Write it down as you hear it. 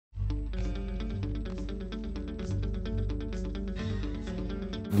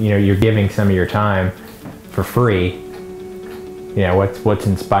You know, you're giving some of your time for free. You know, what's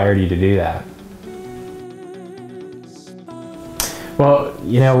inspired you to do that? Well,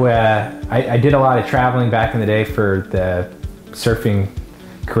 you know, I did a lot of traveling back in the day for the surfing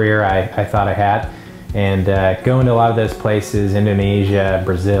career I thought I had. And going to a lot of those places, Indonesia,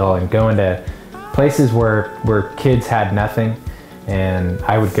 Brazil, and going to places where kids had nothing. And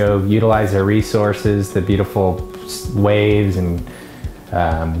I would go utilize their resources, the beautiful waves and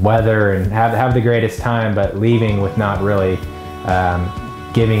weather, and have the greatest time, but leaving with not really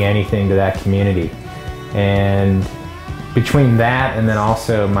giving anything to that community. And between that and then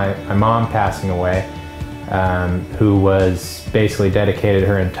also my mom passing away, who was basically dedicated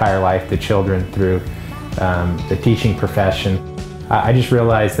her entire life to children through the teaching profession, I just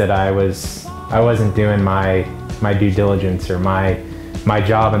realized that I wasn't doing my due diligence or my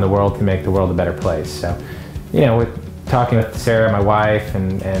job in the world to make the world a better place. So, you know, with talking with Sarah, my wife,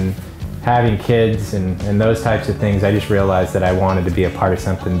 and having kids and those types of things, I just realized that I wanted to be a part of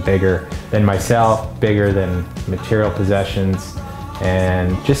something bigger than myself, bigger than material possessions,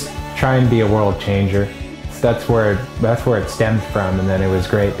 and just try and be a world changer. So that's where it stemmed from, and then it was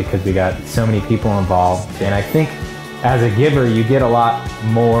great because we got so many people involved. And I think as a giver, you get a lot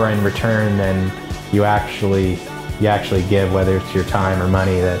more in return than you actually give, whether it's your time or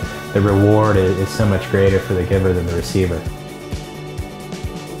money. That the reward is so much greater for the giver than the receiver.